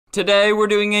Today we're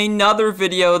doing another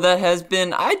video that has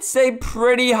been, I'd say,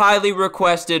 pretty highly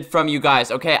requested from you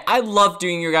guys. Okay, I love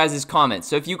doing your guys' comments.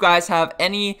 So if you guys have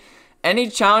any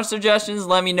challenge suggestions,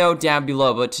 let me know down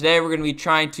below. But today we're going to be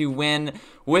trying to win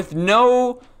with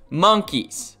no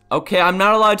monkeys. Okay, I'm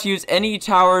not allowed to use any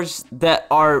towers that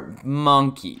are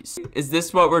monkeys. Is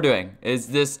this what we're doing? Is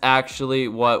this actually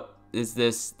what, is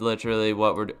this literally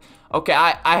what we're doing? Okay,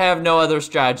 I have no other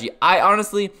strategy.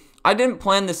 I didn't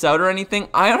plan this out or anything.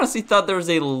 I honestly thought there was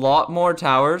a lot more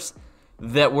towers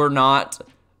that were not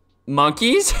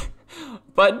monkeys.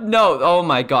 But no, oh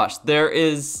my gosh. There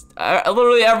is,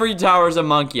 literally every tower is a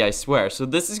monkey, I swear. So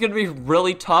this is going to be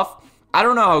really tough. I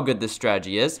don't know how good this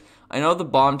strategy is. I know the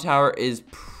bomb tower is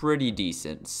pretty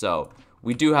decent. So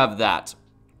we do have that.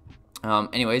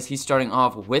 Anyways, he's starting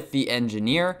off with the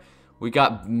engineer. We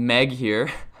got Meg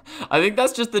here. I think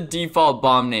that's just the default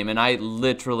bomb name, and I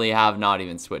literally have not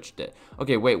even switched it.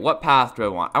 Okay, wait, what path do I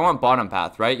want? I want bottom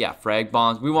path, right? Yeah, frag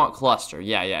bombs. We want cluster.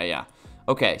 Yeah.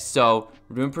 Okay, so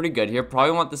we're doing pretty good here.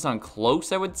 Probably want this on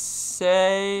close, I would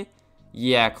say.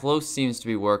 Yeah, close seems to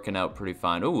be working out pretty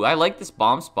fine. Ooh, I like this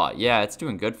bomb spot. Yeah, it's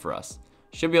doing good for us.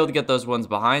 Should be able to get those ones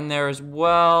behind there as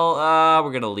well.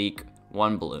 We're gonna leak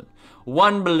one balloon.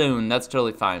 One balloon, that's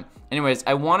totally fine. Anyways,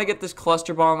 I want to get this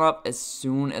cluster bomb up as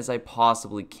soon as I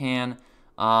possibly can.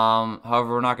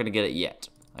 However, we're not going to get it yet.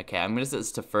 Okay, I'm going to set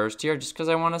this to first here just because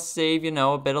I want to save, you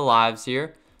know, a bit of lives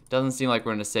here. Doesn't seem like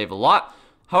we're going to save a lot.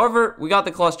 However, we got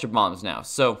the cluster bombs now,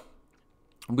 so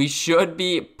we should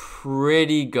be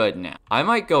pretty good now. I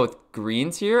might go with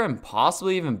greens here and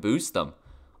possibly even boost them.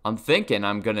 I'm thinking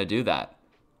I'm going to do that.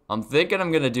 All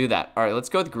right, let's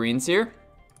go with greens here.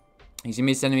 He's going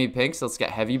to be sending me pinks, so let's get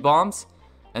heavy bombs.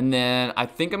 And then I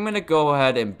think I'm going to go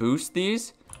ahead and boost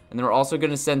these. And then we're also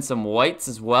going to send some whites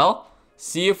as well.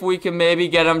 See if we can maybe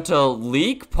get them to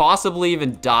leak, possibly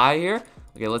even die here.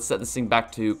 Okay, let's set this thing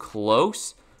back to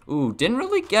close. Ooh, didn't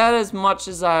really get as much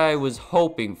as I was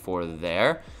hoping for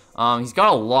there. He's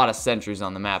got a lot of sentries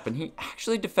on the map, and he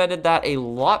actually defended that a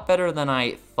lot better than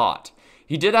I thought.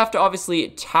 He did have to obviously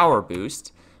tower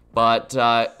boost, but,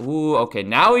 ooh, okay,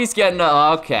 now he's getting,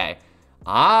 okay.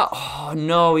 Oh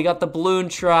no, we got the balloon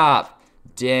trap.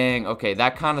 Dang, okay,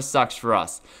 that kind of sucks for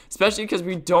us. Especially because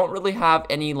we don't really have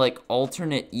any, like,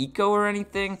 alternate eco or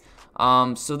anything.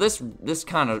 So this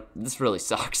really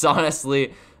sucks,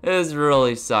 honestly. This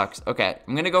really sucks. Okay,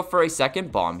 I'm gonna go for a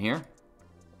second bomb here.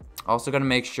 Also gonna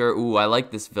make sure, ooh, I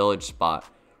like this village spot.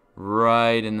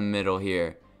 Right in the middle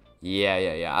here. Yeah.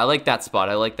 I like that spot,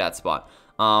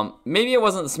 maybe it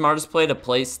wasn't the smartest play to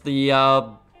place the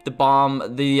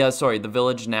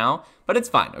village now, but it's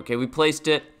fine. Okay, we placed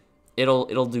it.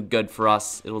 It'll do good for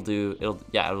us. It'll do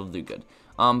good.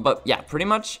 But yeah, pretty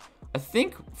much I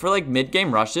think for like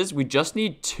mid-game rushes, we just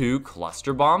need 2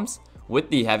 cluster bombs with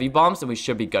the heavy bombs and we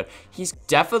should be good. He's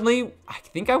definitely, I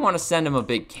think I want to send him a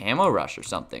big camo rush or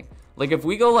something. Like if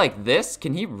we go like this,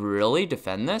 can he really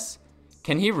defend this?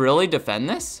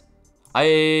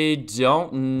 I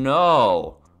don't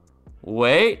know.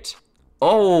 Wait.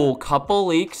 Oh, couple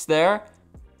leaks there.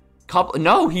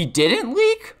 No, he didn't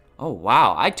leak? Oh,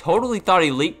 wow. I totally thought he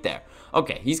leaked there.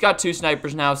 Okay, he's got 2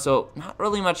 snipers now, so not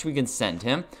really much we can send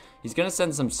him. He's going to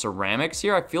send some ceramics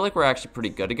here. I feel like we're actually pretty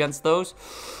good against those.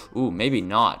 Ooh, maybe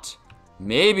not.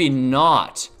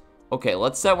 Okay,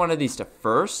 let's set one of these to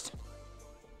first.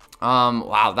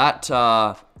 Wow, that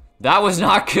was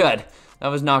not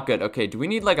good. Okay, do we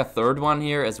need like a third one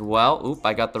here as well? Oop,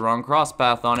 I got the wrong cross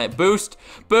path on it. Boost.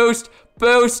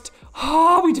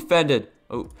 Oh, we defended.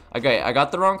 Oh, okay, I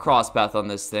got the wrong cross path on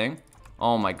this thing.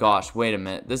 Oh my gosh, wait a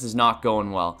minute. This is not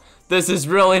going well. This is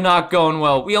really not going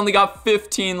well. We only got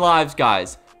 15 lives,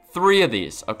 guys. 3 of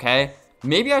these, okay?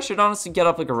 Maybe I should honestly get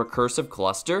up like a recursive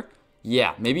cluster.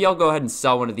 Yeah, maybe I'll go ahead and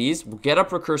sell one of these. We'll get up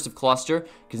recursive cluster,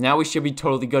 because now we should be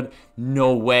totally good.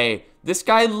 No way. This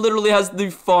guy literally has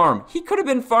the farm. He could have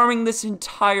been farming this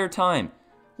entire time.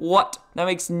 What? That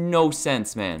makes no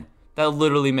sense, man. That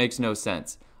literally makes no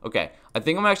sense. Okay, I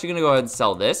think I'm actually going to go ahead and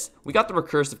sell this. We got the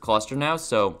recursive cluster now,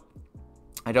 so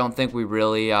I don't think we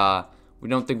really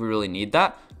need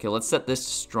that. Okay, let's set this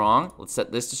to strong. Let's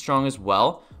set this to strong as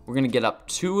well. We're going to get up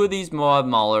 2 of these Moab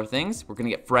Mauler things. We're going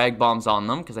to get frag bombs on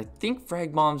them because I think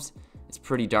frag bombs is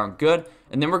pretty darn good.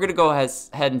 And then we're going to go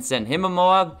ahead and send him a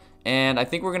Moab. And I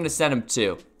think we're going to send him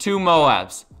 2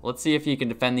 Moabs. Let's see if he can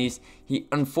defend these. He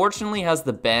unfortunately has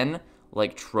the Ben,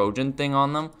 like, Trojan thing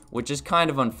on them, which is kind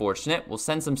of unfortunate. We'll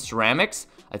send some ceramics.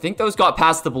 I think those got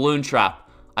past the balloon trap.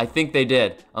 I think they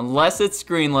did. Unless it's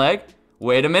screen lag.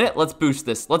 Wait a minute. Let's boost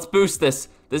this.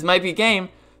 This might be game.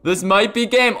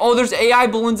 Oh, there's AI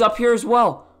balloons up here as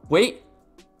well. Wait.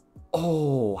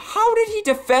 Oh, how did he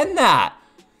defend that?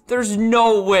 There's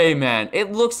no way, man.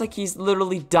 It looks like he's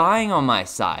literally dying on my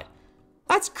side.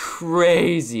 That's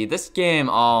crazy. This game,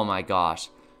 oh my gosh.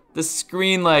 The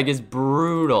screen lag is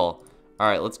brutal. All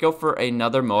right, let's go for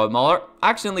another Moab Mauler.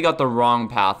 Accidentally got the wrong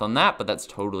path on that, but that's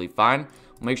totally fine.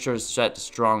 We'll make sure it's set to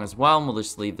strong as well, and we'll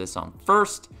just leave this on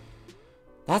first.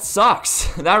 That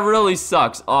sucks. That really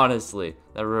sucks, honestly.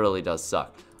 That really does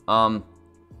suck.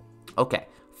 Okay.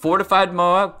 Fortified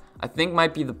Moab, I think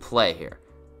might be the play here.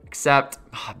 Except,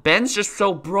 Ben's just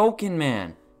so broken,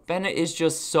 man. Ben is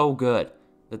just so good.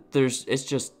 That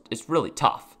it's really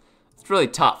tough. It's really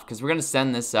tough, because we're going to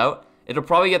send this out. It'll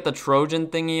probably get the Trojan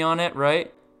thingy on it,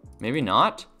 right? Maybe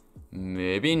not.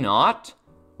 Maybe not.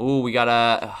 Ooh, we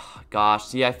gotta, gosh,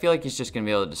 see, I feel like he's just going to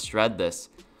be able to shred this.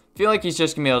 I feel like he's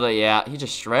just going to be able to, yeah, he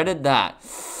just shredded that.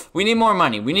 We need more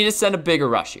money. We need to send a bigger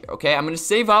rush here, okay? I'm going to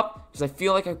save up, because I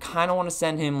feel like I kind of want to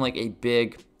send him, like, a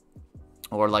big,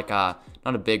 or like a,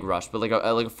 not a big rush, but like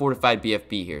a fortified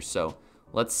BFB here. So,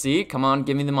 let's see. Come on,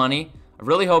 give me the money. I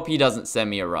really hope he doesn't send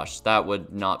me a rush. That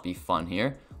would not be fun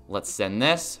here. Let's send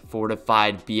this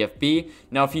fortified BFB.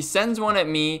 Now, if he sends one at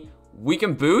me, we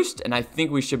can boost, and I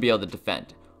think we should be able to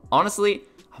defend. Honestly,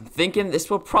 I'm thinking this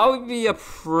will probably be a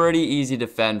pretty easy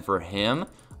defend for him.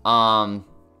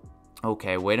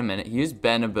 Okay, wait a minute. He used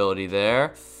Ben ability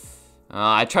there.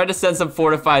 I tried to send some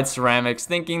fortified ceramics,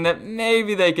 thinking that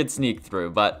maybe they could sneak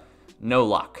through, but no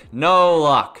luck. No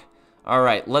luck. All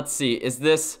right, let's see. Is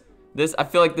this? I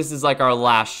feel like this is like our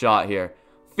last shot here.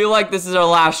 Feel like this is our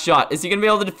last shot. Is he gonna be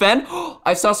able to defend?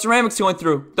 I saw ceramics going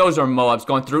through. Those are Moabs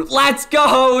going through. Let's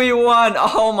go, we won.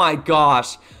 Oh my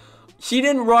gosh. He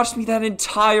didn't rush me that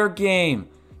entire game.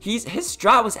 His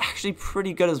strat was actually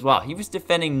pretty good as well. He was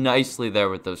defending nicely there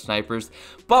with those snipers.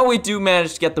 But we do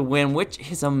manage to get the win, which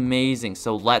is amazing.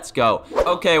 So let's go.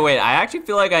 Okay, wait. I actually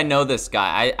feel like I know this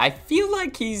guy. I feel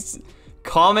like he's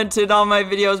commented on my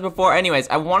videos before. Anyways,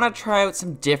 I want to try out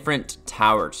some different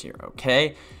towers here,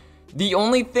 okay? The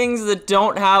only things that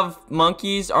don't have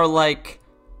monkeys are like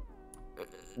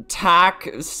tack.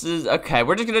 Okay,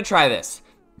 we're just going to try this.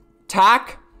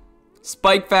 Tack,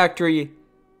 Spike Factory,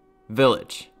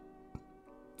 Village.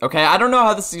 Okay, I don't know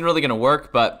how this is really gonna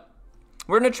work, but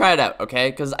we're gonna try it out, okay?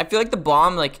 Because I feel like the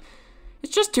bomb, like,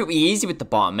 it's just too easy with the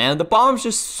bomb, man. The bomb's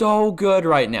just so good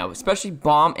right now, especially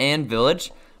bomb and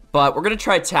village. But we're gonna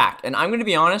try tack, and I'm gonna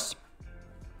be honest,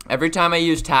 every time I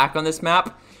use tack on this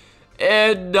map,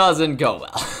 it doesn't go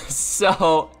well.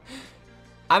 So,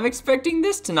 I'm expecting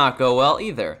this to not go well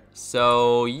either.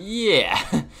 So,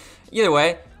 yeah. Either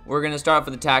way, we're going to start off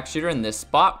with a tack shooter in this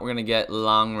spot. We're going to get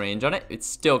long range on it. It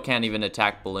still can't even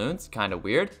attack balloons. Kind of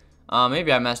weird.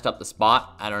 Maybe I messed up the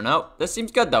spot. I don't know. This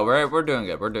seems good, though. We're doing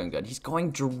good. We're doing good. He's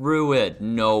going Druid.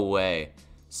 No way.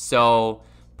 So,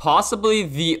 possibly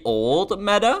the old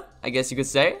meta, I guess you could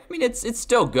say. I mean, it's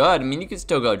still good. I mean, you can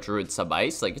still go Druid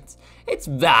sub-ice. Like, it's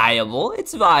viable.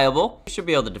 It's viable. We should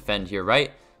be able to defend here,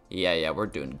 right? Yeah, we're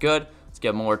doing good. Let's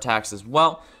get more attacks as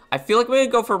well. I feel like we're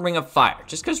gonna go for Ring of Fire,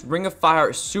 just because Ring of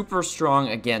Fire is super strong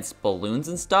against balloons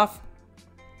and stuff.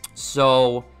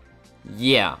 So,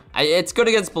 yeah, it's good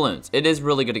against balloons. It is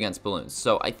really good against balloons.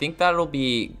 So, I think that'll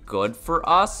be good for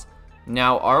us.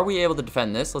 Now, are we able to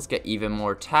defend this? Let's get even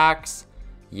more attacks.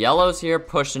 Yellow's here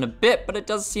pushing a bit, but it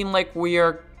does seem like we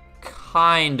are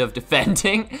kind of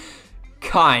defending.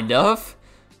 Kind of.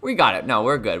 We got it. No,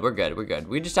 we're good. We're good. We're good.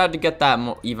 We just had to get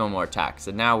that even more attacks,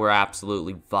 and now we're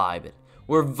absolutely vibing.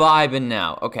 We're vibing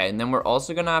now. Okay, and then we're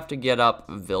also gonna have to get up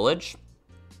Village.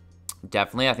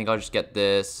 Definitely, I think I'll just get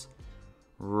this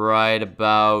right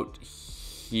about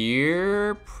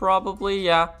here, probably.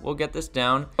 Yeah, we'll get this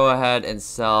down. Go ahead and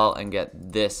sell and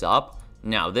get this up.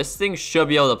 Now, this thing should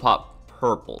be able to pop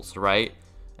purples, right?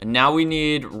 And now we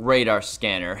need radar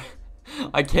scanner.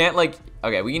 I can't, like,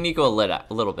 okay, we can eco a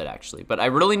little bit, actually. But I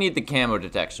really need the camo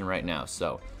detection right now,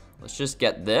 so let's just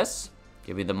get this.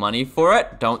 Give me the money for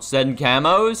it. Don't send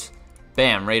camos.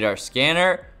 Bam, radar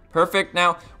scanner. Perfect.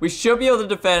 Now, we should be able to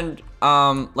defend,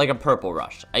 like a purple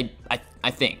rush. I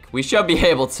think. We should be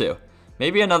able to.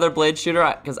 Maybe another blade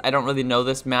shooter, because I don't really know.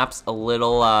 This map's a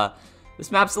little,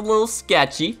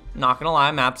 sketchy. Not gonna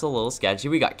lie, map's a little sketchy.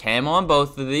 We got camo on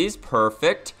both of these.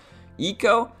 Perfect.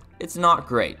 Eco, it's not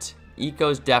great.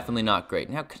 Eco's definitely not great.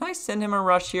 Now, can I send him a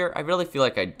rush here? I really feel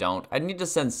like I don't. I need to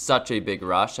send such a big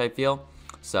rush, I feel.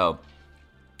 So,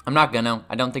 I'm not gonna.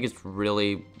 I don't think it's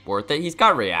really worth it. He's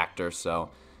got reactor, so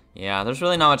yeah, there's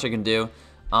really not much I can do.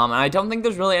 And I don't think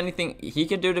there's really anything he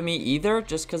can do to me either,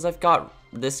 just because I've got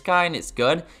this guy and it's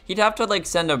good. He'd have to like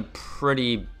send a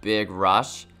pretty big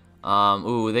rush.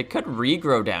 Ooh, they could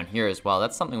regrow down here as well.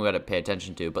 That's something we gotta pay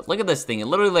attention to. But look at this thing. It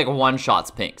literally like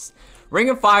one-shots pinks. Ring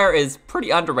of Fire is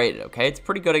pretty underrated, okay? It's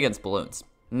pretty good against balloons.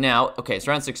 Now, okay, it's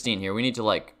round 16 here. We need to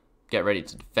like get ready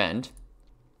to defend.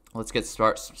 Let's get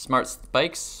smart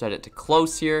spikes. Set it to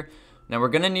close here. Now we're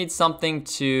gonna need something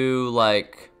to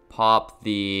like pop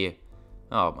the.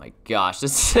 Oh my gosh,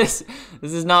 this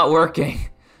is not working.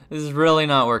 This is really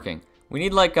not working. We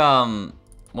need like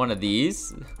one of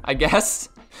these, I guess.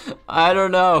 I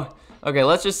don't know. Okay,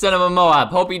 let's just send him a Moab.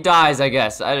 Hope he dies, I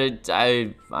guess.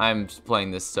 I'm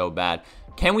playing this so bad.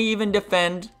 Can we even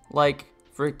defend like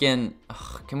freaking?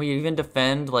 Can we even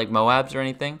defend like Moabs or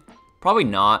anything? Probably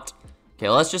not. Okay,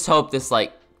 let's just hope this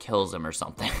like kills him or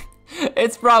something.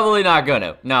 It's probably not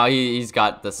gonna. No, he's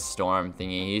got the storm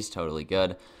thingy. He's totally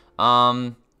good.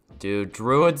 Dude,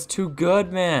 Druid's too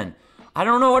good, man. I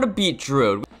don't know how to beat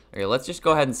Druid. Okay, let's just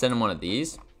go ahead and send him one of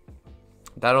these.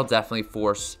 That'll definitely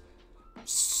force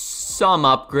some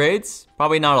upgrades.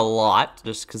 Probably not a lot,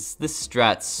 just because this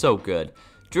strat's so good.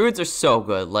 Druids are so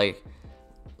good, like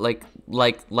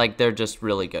they're just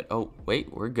really good. Oh,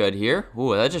 wait, we're good here.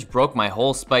 Ooh, that just broke my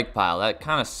whole spike pile. That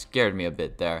kind of scared me a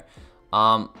bit there.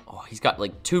 Oh, he's got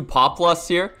like 2 Populus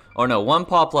here. Oh no, 1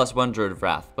 Populus, 1 Druid of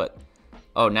Wrath, but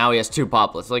oh, now he has 2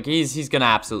 Populus. Like he's gonna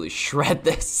absolutely shred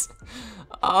this.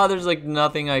 Oh, there's like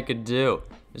nothing I could do.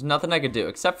 There's nothing I could do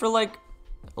except for like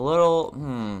a little.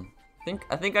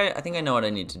 I think I know what I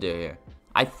need to do here.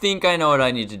 I think I know what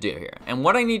I need to do here. And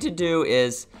what I need to do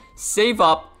is save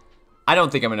up. I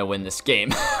don't think I'm gonna win this game.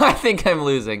 I think I'm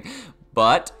losing.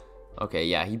 But okay,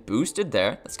 yeah, he boosted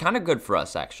there. That's kind of good for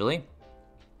us actually.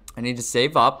 I need to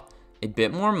save up a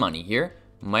bit more money here.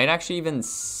 Might actually even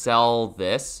sell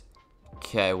this.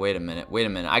 Okay, wait a minute.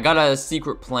 I got a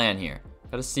secret plan here.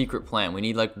 Got a secret plan. We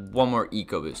need like 1 more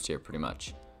eco boost here, pretty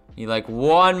much. Need like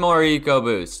 1 more eco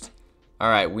boost. All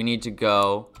right, we need to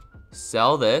go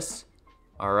sell this.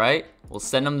 All right, we'll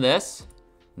send him this.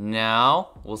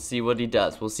 Now we'll see what he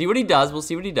does. We'll see what he does.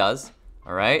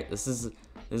 All right, this is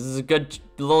a good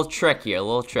little trick here. A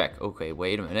little trick. Okay,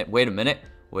 wait a minute.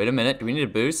 Do we need a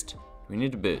boost? We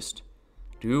need to boost.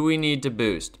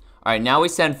 All right, now we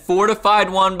send Fortified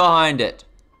 1 behind it.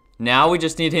 Now we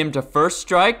just need him to first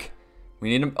strike. We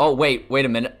need him. Oh, wait a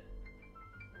minute.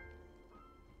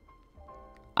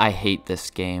 I hate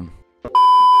this game.